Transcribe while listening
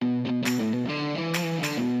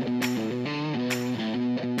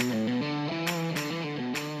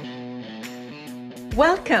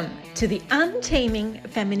Welcome to the Untaming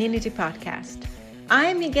Femininity podcast.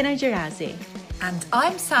 I'm Meghana Jirazi. And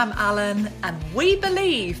I'm Sam Allen, and we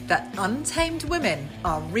believe that untamed women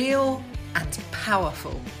are real and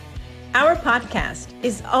powerful. Our podcast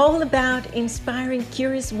is all about inspiring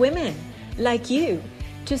curious women like you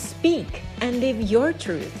to speak and live your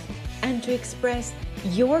truth and to express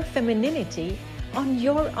your femininity on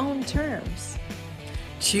your own terms.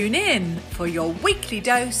 Tune in for your weekly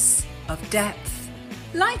dose of depth,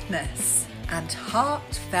 lightness, and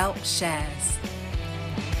heartfelt shares.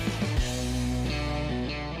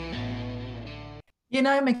 You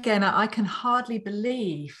know, Meghana, I can hardly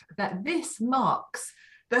believe that this marks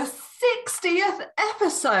the 60th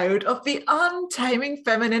episode of the Untaming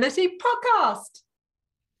Femininity podcast.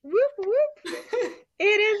 Whoop, whoop. It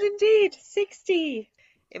is indeed 60.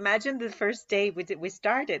 Imagine the first day we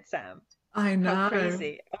started, Sam. I know. How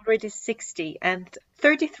crazy. Already 60 and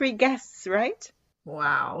 33 guests, right?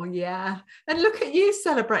 Wow, yeah. And look at you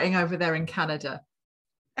celebrating over there in Canada.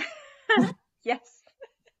 Yes.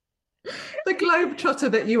 The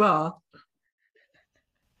globetrotter that you are.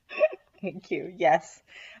 Thank you. Yes.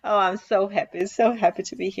 Oh, I'm so happy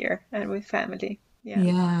to be here and with family.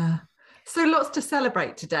 Yeah. So lots to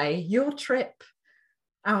celebrate today. Your trip,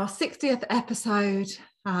 our 60th episode,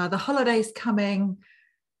 the holidays coming,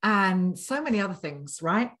 and so many other things,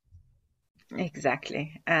 right?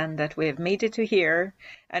 Exactly. And that we've made it to here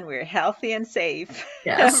and we're healthy and safe.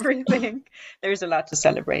 Yes. Everything. There's a lot to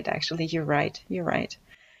celebrate, actually. You're right.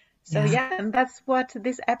 So yeah, and that's what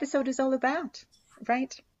this episode is all about,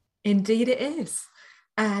 right? Indeed it is.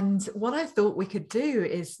 And what I thought we could do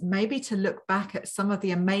is maybe to look back at some of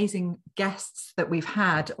the amazing guests that we've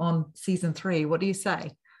had on season 3. What do you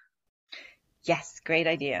say? Yes, great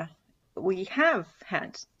idea. We have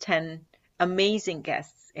had 10 amazing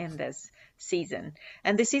guests in this season.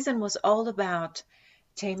 And the season was all about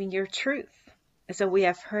taming your truth. So we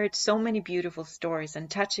have heard so many beautiful stories and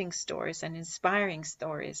touching stories and inspiring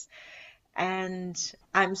stories. And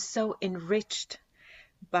I'm so enriched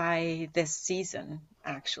by this season,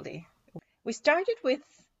 actually. We started with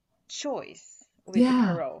Choice, with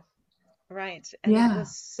Carol, right? And it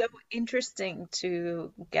was so interesting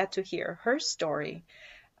to get to hear her story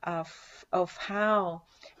of how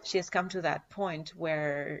she has come to that point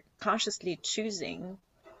where consciously choosing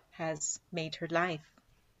has made her life.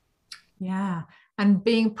 Yeah. And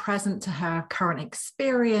being present to her current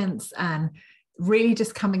experience and really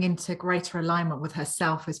just coming into greater alignment with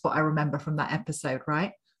herself is what I remember from that episode,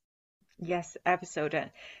 right? Yes, episode.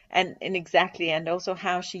 And exactly. And also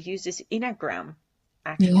how she uses Enneagram,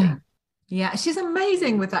 actually. Yeah, she's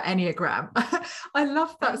amazing with that Enneagram. I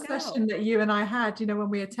love that session that you and I had, when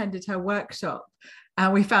we attended her workshop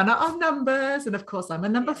and we found out our numbers. And of course, I'm a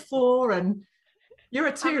number 4 and you're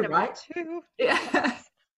a 2, right? 2. Yeah.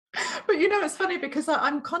 But it's funny because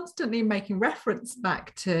I'm constantly making reference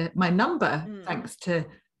back to my number thanks to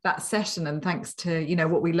that session and thanks to,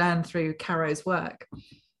 what we learned through Caro's work.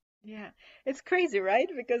 Yeah, it's crazy, right?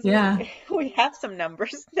 Because we have some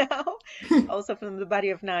numbers now, also from the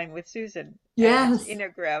Body of 9 with Susan. Yes, and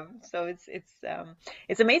Enneagram. So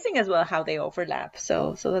it's amazing as well how they overlap.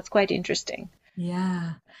 So that's quite interesting.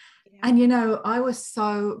 Yeah. And I was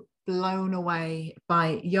so blown away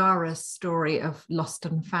by Yara's story of Lost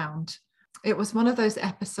and Found. It was one of those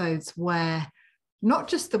episodes where not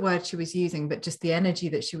just the word she was using, but just the energy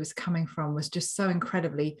that she was coming from was just so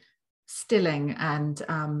incredibly stilling and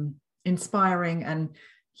inspiring. And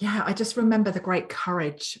I just remember the great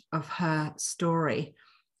courage of her story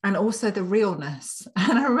and also the realness.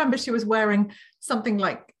 And I remember she was wearing something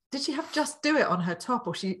like, did she have "Just Do It" on her top?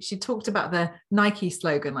 Or she talked about the Nike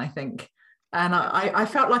slogan, I think. And I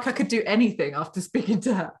felt like I could do anything after speaking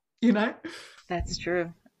to her, That's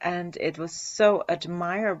true. And it was so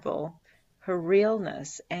admirable, her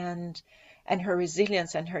realness and her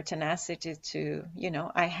resilience and her tenacity to,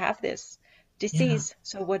 I have this disease.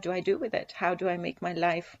 So what do I do with it? How do I make my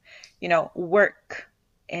life, work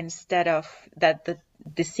instead of that the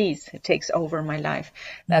disease takes over my life?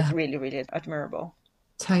 That's really, really admirable.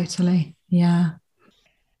 Totally. Yeah.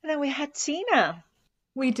 And then we had Tina.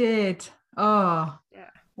 We did. Oh. Yeah.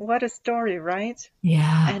 What a story, right?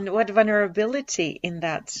 Yeah. And what vulnerability in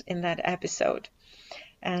that episode.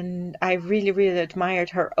 And I really, really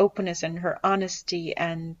admired her openness and her honesty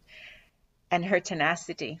and her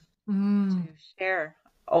tenacity to share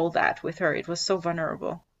all that with her. It was so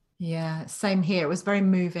vulnerable. Yeah, same here. It was very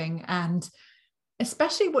moving. And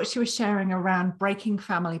especially what she was sharing around breaking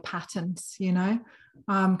family patterns,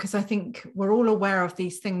 because I think we're all aware of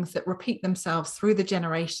these things that repeat themselves through the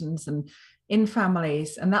generations and in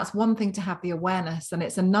families. And that's one thing to have the awareness. And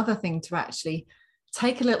it's another thing to actually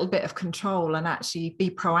take a little bit of control and actually be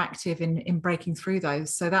proactive in breaking through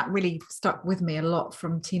those. So that really stuck with me a lot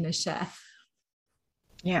from Tina's share.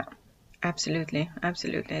 Yeah, absolutely.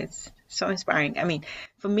 Absolutely. It's so inspiring. I mean,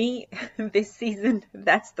 for me, this season,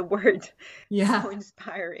 that's the word. Yeah. So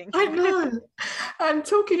inspiring. I know. And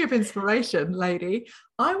talking of inspiration, lady,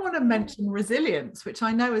 I want to mention resilience, which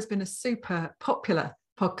I know has been a super popular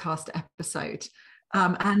podcast episode.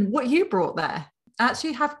 And what you brought there. I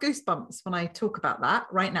actually have goosebumps when I talk about that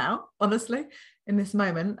right now, honestly, in this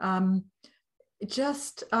moment.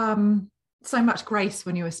 Just so much grace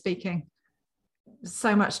when you were speaking,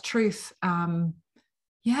 so much truth.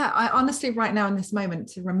 Yeah, I honestly, right now in this moment,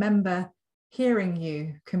 to remember hearing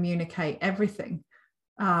you communicate everything,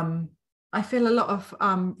 I feel a lot of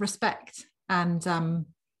respect and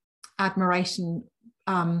admiration,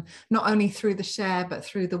 not only through the share, but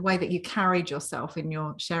through the way that you carried yourself in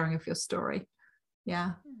your sharing of your story.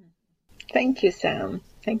 Yeah. Thank you, Sam.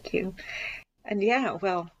 Thank you. And yeah,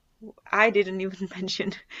 well, I didn't even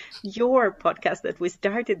mention your podcast that we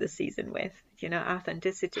started the season with,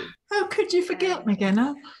 authenticity. How could you forget,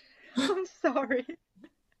 McKenna? I'm sorry.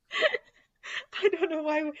 I don't know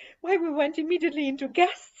why we went immediately into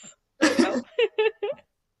guests.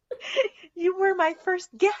 You were my first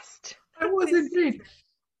guest. I was indeed.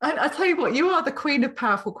 And I tell you what, you are the queen of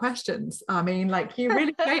powerful questions. I mean, like you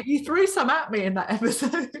really you threw some at me in that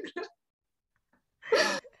episode.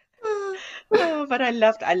 Oh, but I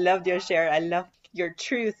loved your share. I loved your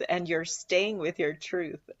truth and your staying with your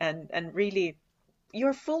truth and really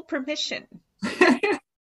your full permission.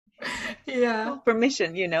 Yeah. Full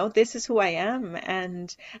permission, this is who I am,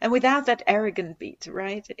 and without that arrogant beat,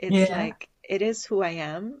 right? It's like it is who I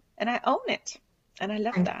am and I own it. And I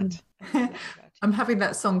love that. I'm having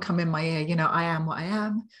that song come in my ear, I am what I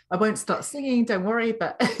am. I won't start singing, don't worry,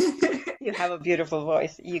 but you have a beautiful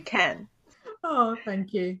voice. You can. Oh,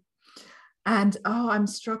 thank you. And I'm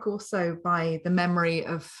struck also by the memory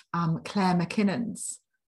of Claire McKinnon's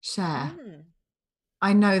share.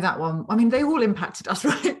 I know that one. I mean, they all impacted us,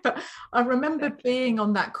 right? But I remember being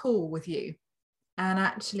on that call with you, and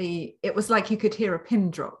actually it was like you could hear a pin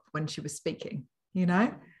drop when she was speaking,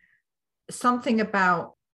 something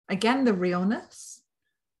about, again, the realness,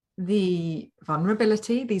 the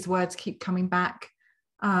vulnerability, these words keep coming back,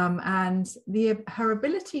 and her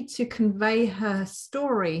ability to convey her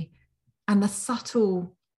story and the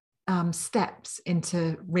subtle steps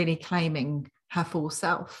into really claiming her full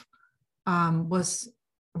self was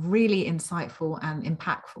really insightful and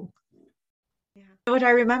impactful. Yeah. What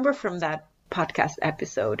I remember from that podcast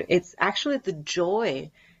episode, it's actually the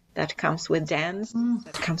joy that comes with dance,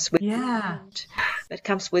 that comes with movement, that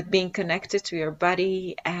comes with being connected to your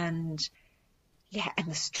body, and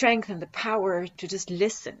the strength and the power to just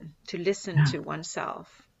listen to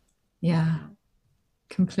oneself. Yeah,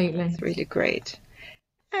 completely. It's really great.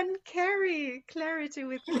 And Clarity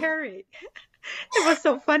with Carrie. It was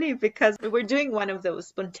so funny because we were doing one of those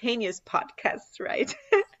spontaneous podcasts, right?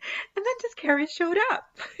 And then just Carrie showed up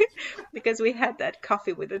because we had that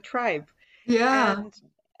coffee with the tribe. Yeah.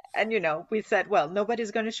 And we said, well,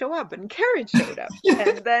 nobody's going to show up. And Carrie showed up.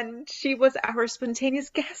 And then she was our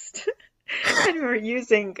spontaneous guest. And we were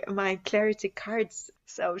using my Clarity cards.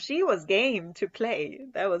 So she was game to play.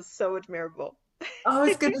 That was so admirable. I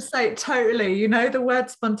was going to say, totally, the word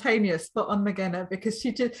spontaneous, spot on, McKenna, because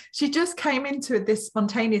she just came into this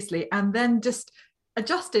spontaneously and then just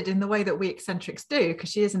adjusted in the way that we eccentrics do, because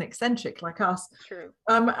she is an eccentric like us. True.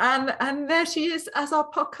 And there she is as our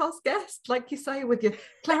podcast guest, like you say, with your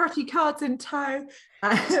Clarity cards in tow.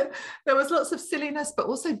 There was lots of silliness, but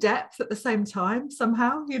also depth at the same time,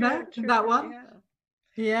 somehow, true, that one.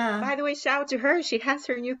 Yeah. By the way, shout out to her. She has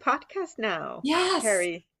her new podcast now. Yes.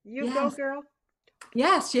 Carrie, go, girl.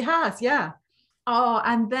 Yes, she has. Yeah. Oh,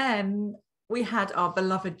 and then we had our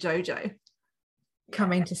beloved Jojo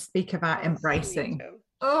coming to speak about embracing.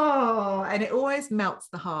 Oh, and it always melts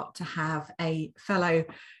the heart to have a fellow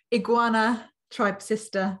iguana tribe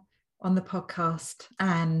sister on the podcast,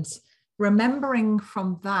 and remembering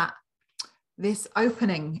from that, this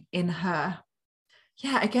opening in her.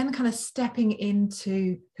 Yeah, again, kind of stepping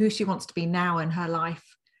into who she wants to be now in her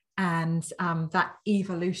life, and that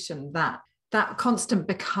evolution, that constant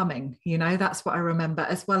becoming, that's what I remember,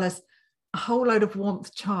 as well as a whole load of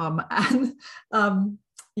warmth, charm, and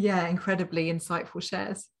incredibly insightful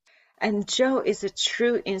shares. And Jo is a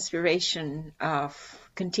true inspiration of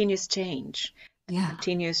continuous change,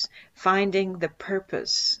 continuous finding the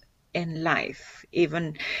purpose in life,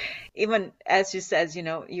 even as you said,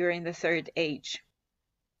 you're in the third age.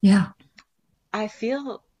 Yeah, I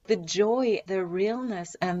feel The joy, the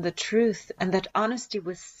realness, and the truth, and that honesty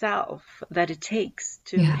with self that it takes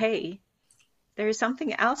to, Yeah. hey, there is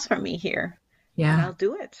something else for me here, and Yeah. I'll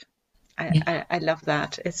do it. Yeah. I love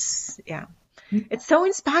that. It's so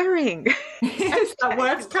inspiring. Yes, that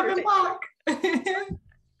word's coming back. Love it.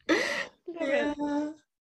 Yeah.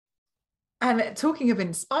 And talking of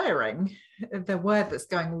inspiring, the word that's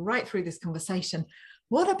going right through this conversation,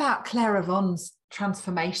 what about Claire Yvonne's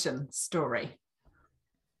transformation story?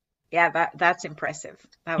 Yeah, that's impressive.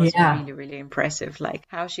 That was Yeah. really, really impressive. Like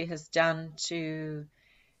how she has done to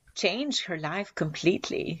change her life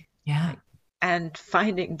completely. Yeah. Like, and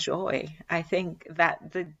finding joy. I think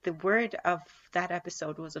that the word of that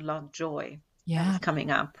episode was a lot of joy that was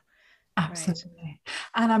coming up. Absolutely. Right.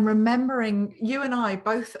 And I'm remembering you and I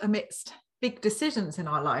both amidst big decisions in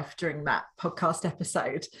our life during that podcast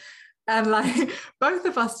episode. And like both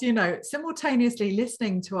of us, you know, simultaneously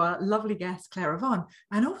listening to our lovely guest, Claire Yvonne,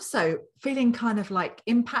 and also feeling kind of like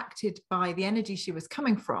impacted by the energy she was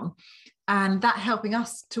coming from. And that helping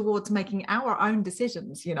us towards making our own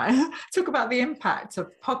decisions, you know, talk about the impact of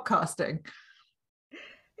podcasting.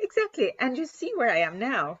 Exactly. And you see where I am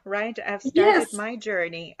now, right? I've started Yes. my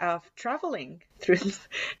journey of traveling through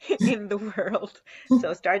in the world.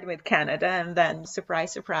 So starting with Canada and then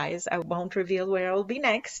surprise, surprise, I won't reveal where I'll be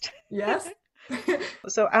next. Yes.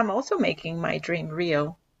 So I'm also making my dream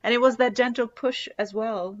real. And it was that gentle push as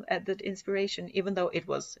well at that inspiration, even though it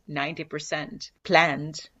was 90%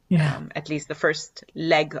 planned, at least the first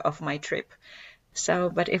leg of my trip. So,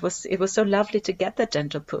 but it was so lovely to get that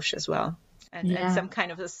gentle push as well. And some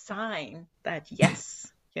kind of a sign that,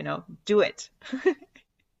 yes, you know, do it.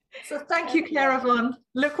 So thank you, Claire Yvonne.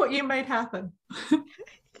 Look what you made happen.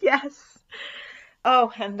 Yes.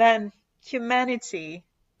 Oh, and then humanity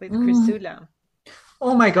with Chrysula.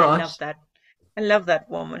 Oh my gosh. I love that. I love that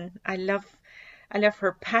woman. I love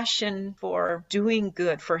her passion for doing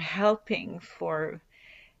good, for helping, for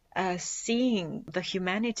seeing the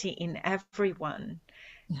humanity in everyone.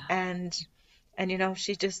 Yeah. And you know,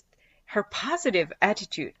 she just, her positive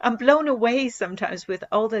attitude. I'm blown away sometimes with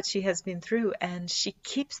all that she has been through, and she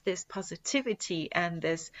keeps this positivity and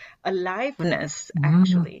this aliveness,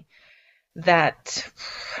 actually, that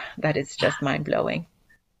is just mind-blowing.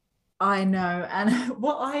 I know. And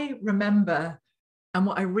what I remember and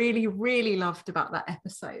what I really, really loved about that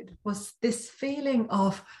episode was this feeling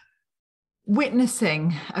of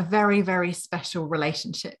witnessing a very, very special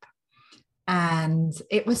relationship. And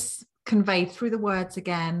it was conveyed through the words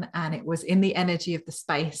again, and it was in the energy of the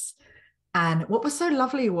space. And what was so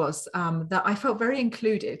lovely was that I felt very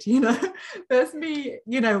included. You know, there's me,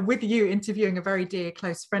 you know, with you interviewing a very dear,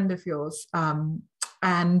 close friend of yours.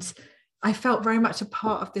 And I felt very much a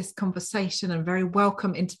part of this conversation and very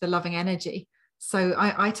welcome into the loving energy. So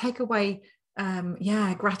I take away,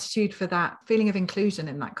 gratitude for that feeling of inclusion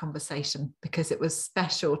in that conversation, because it was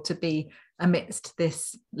special to be amidst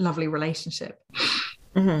this lovely relationship.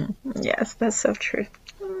 Mm-hmm. Yes, that's so true.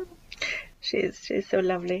 She's so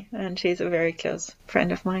lovely, and she's a very close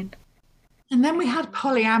friend of mine. And then we had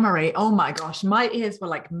polyamory. Oh my gosh, my ears were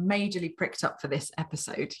like majorly pricked up for this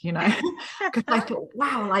episode, you know, because I thought,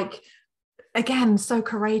 wow, like, again, so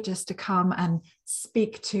courageous to come and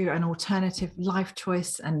speak to an alternative life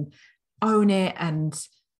choice and own it and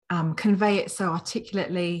convey it so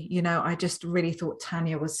articulately. You know, I just really thought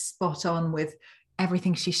Tanya was spot on with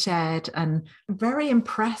everything she shared, and very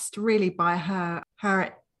impressed really by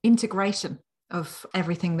her integration of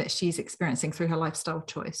everything that she's experiencing through her lifestyle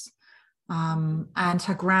choice, and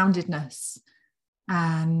her groundedness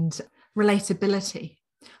and relatability.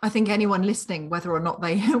 I think anyone listening, whether or not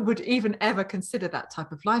they would even ever consider that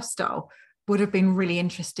type of lifestyle, would have been really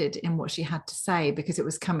interested in what she had to say, because it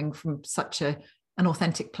was coming from such an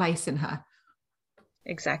authentic place in her.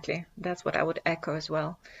 Exactly. That's what I would echo as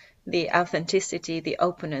well. The authenticity, the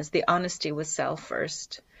openness, the honesty with self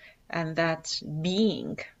first, and that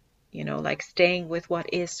being, you know, like staying with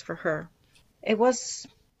what is for her. It was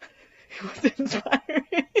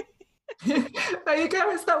inspiring. There you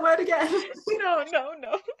go, it's that word again. No.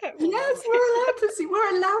 Yes,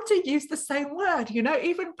 we're allowed to use the same word, you know,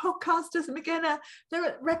 even podcasters and beginner,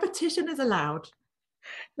 repetition is allowed.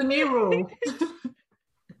 The new rule.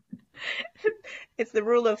 It's the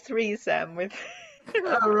rule of 3, Sam, with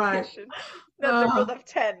oh, right. Not the rule of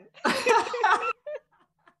 10.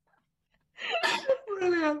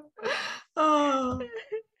 Brilliant. Oh.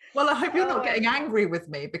 Well, I hope you're not getting angry with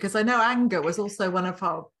me, because I know anger was also one of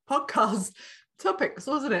our podcast topics,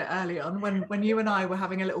 wasn't it, early on, when you and I were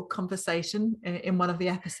having a little conversation in one of the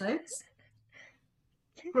episodes?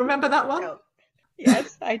 Remember that one? No.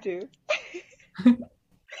 Yes, I do.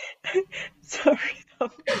 Sorry.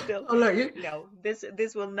 Still, Oh, look, you... no,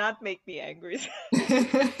 this will not make me angry.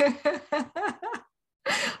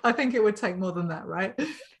 I think it would take more than that, right?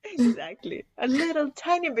 Exactly. A little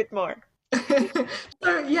tiny bit more.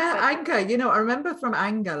 So yeah, But anger, I remember from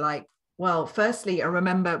anger, like, well, firstly, I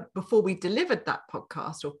remember before we delivered that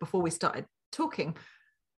podcast or before we started talking,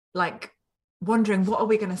 like wondering, what are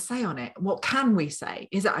we going to say on it? What can we say?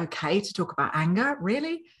 Is it okay to talk about anger?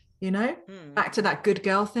 Really? Back to that good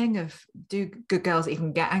girl thing of, do good girls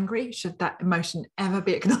even get angry? Should that emotion ever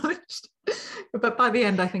be acknowledged? But by the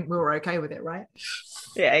end, I think we were okay with it, right?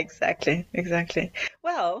 yeah, exactly.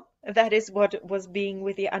 Well, that is what was being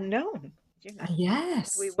with the unknown,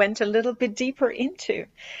 Yes. we went a little bit deeper into.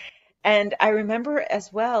 And I remember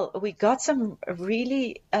as well, we got some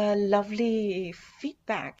really lovely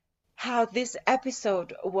feedback, how this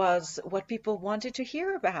episode was what people wanted to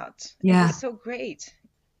hear about. It Yeah. was so great.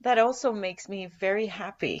 That also makes me very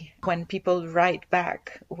happy when people write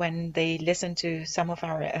back when they listen to some of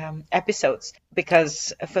our episodes,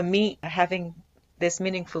 because for me, having this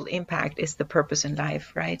meaningful impact is the purpose in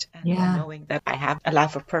life, right? And knowing that I have a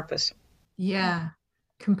life of purpose. Yeah,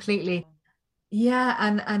 completely. Yeah,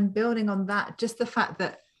 and building on that, just the fact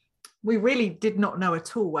that we really did not know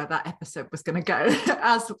at all where that episode was going to go,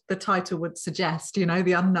 as the title would suggest, the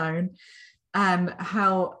unknown, and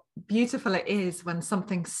how beautiful it is when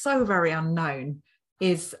something so very unknown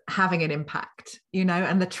is having an impact,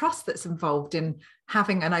 and the trust that's involved in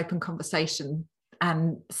having an open conversation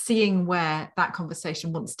and seeing where that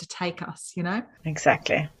conversation wants to take us,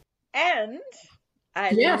 Exactly. And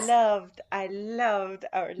I loved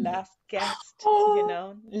our last guest,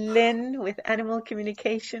 Lynn with Animal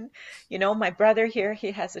Communication. My brother here,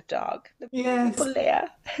 he has a dog, the beautiful Leia.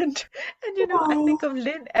 And I think of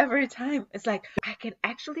Lynn every time. It's like, I can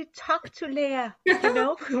actually talk to Leia,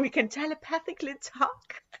 we can telepathically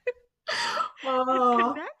talk and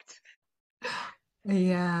connect.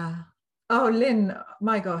 Yeah. Oh, Lynn,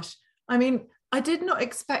 my gosh. I mean, I did not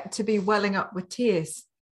expect to be welling up with tears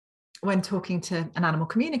when talking to an animal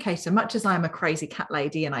communicator, much as I'm a crazy cat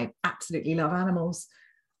lady and I absolutely love animals.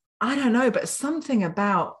 I don't know, but something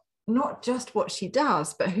about not just what she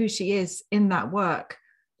does, but who she is in that work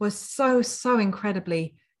was so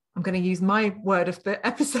incredibly, I'm going to use my word of the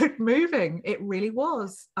episode, moving. It really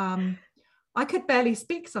was. I could barely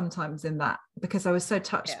speak sometimes in that because I was so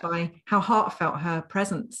touched by how heartfelt her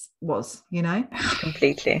presence was,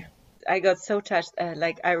 Completely. I got so touched.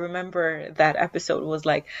 I remember that episode was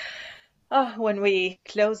like, when we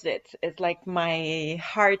closed it, it's like my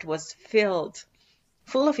heart was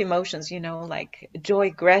full of emotions, like joy,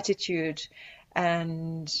 gratitude,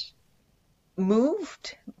 and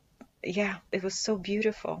moved. Yeah, it was so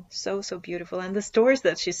beautiful, so beautiful, and the stories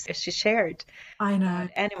that she shared. I know. About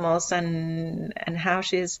animals and how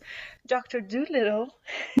she's Dr. Dolittle.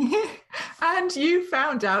 And you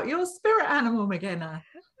found out your spirit animal, McGinna.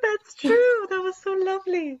 That's true. That was so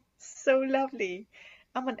lovely. So lovely.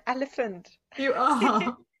 I'm an elephant. You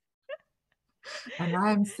are. And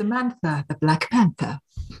I'm Samantha, the Black Panther.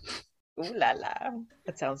 Ooh la la.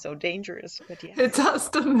 That sounds so dangerous, but yes. It does,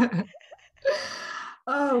 doesn't it?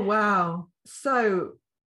 Oh, wow. So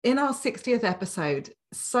in our 60th episode,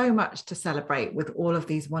 so much to celebrate with all of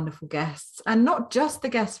these wonderful guests, and not just the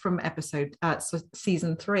guests from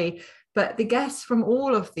season 3, but the guests from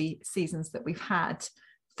all of the seasons that we've had.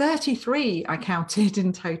 33 I counted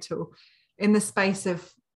in total in the space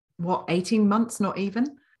of 18 months, not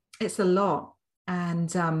even. It's a lot.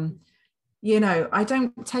 And I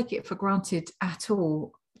don't take it for granted at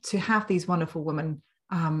all to have these wonderful women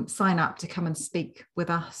sign up to come and speak with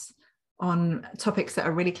us on topics that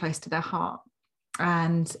are really close to their heart.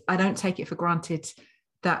 And I don't take it for granted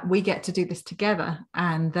that we get to do this together,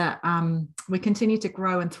 and that we continue to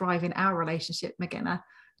grow and thrive in our relationship, McGinna.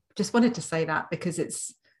 Just wanted to say that because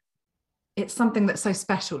it's something that's so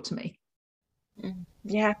special to me.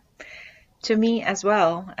 Yeah, to me as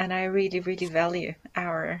well. And I really, really value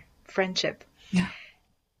our friendship. Yeah.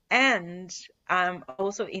 And I'm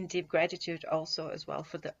also in deep gratitude also as well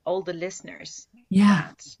for all the listeners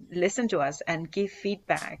that listen to us and give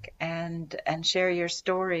feedback and share your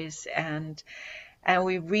stories, and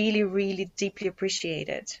we really, really deeply appreciate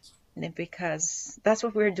it, because that's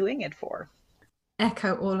what we're doing it for.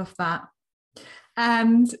 Echo all of that.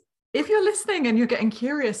 And if you're listening and you're getting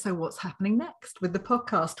curious, so what's happening next with the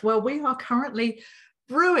podcast? Well, we are currently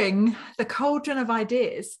brewing the cauldron of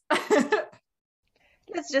ideas.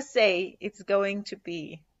 Let's just say it's going to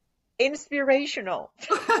be inspirational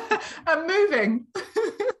and moving.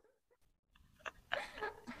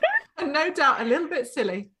 And no doubt a little bit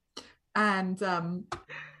silly, and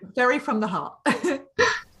very from the heart.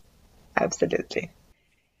 Absolutely.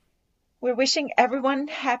 We're wishing everyone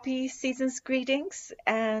happy season's greetings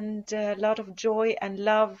and a lot of joy and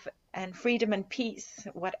love and freedom and peace,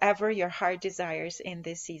 whatever your heart desires in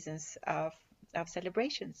these seasons of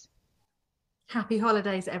celebrations. Happy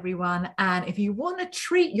holidays, everyone. And if you want to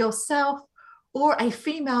treat yourself or a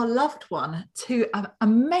female loved one to an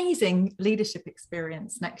amazing leadership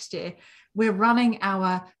experience next year, we're running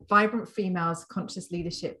our Vibrant Females Conscious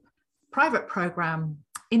Leadership private program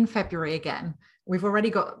in February again. We've already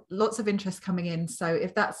got lots of interest coming in. So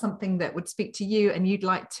if that's something that would speak to you and you'd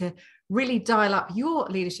like to really dial up your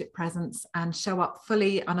leadership presence and show up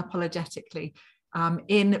fully, unapologetically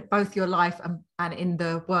in both your life and in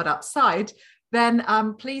the world outside, then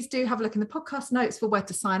please do have a look in the podcast notes for where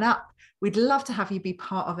to sign up. We'd love to have you be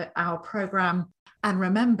part of our program. And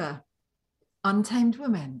remember, untamed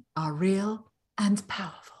women are real and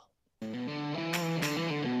powerful.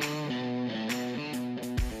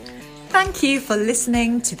 Thank you for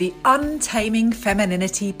listening to the Untaming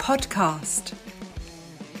Femininity podcast.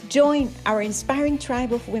 Join our inspiring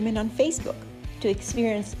tribe of women on Facebook to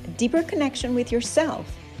experience deeper connection with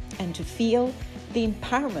yourself and to feel the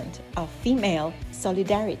empowerment of female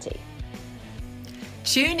solidarity.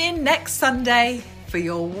 Tune in next Sunday for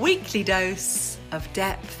your weekly dose of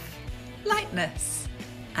depth, lightness,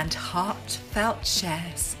 and heartfelt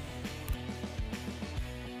shares.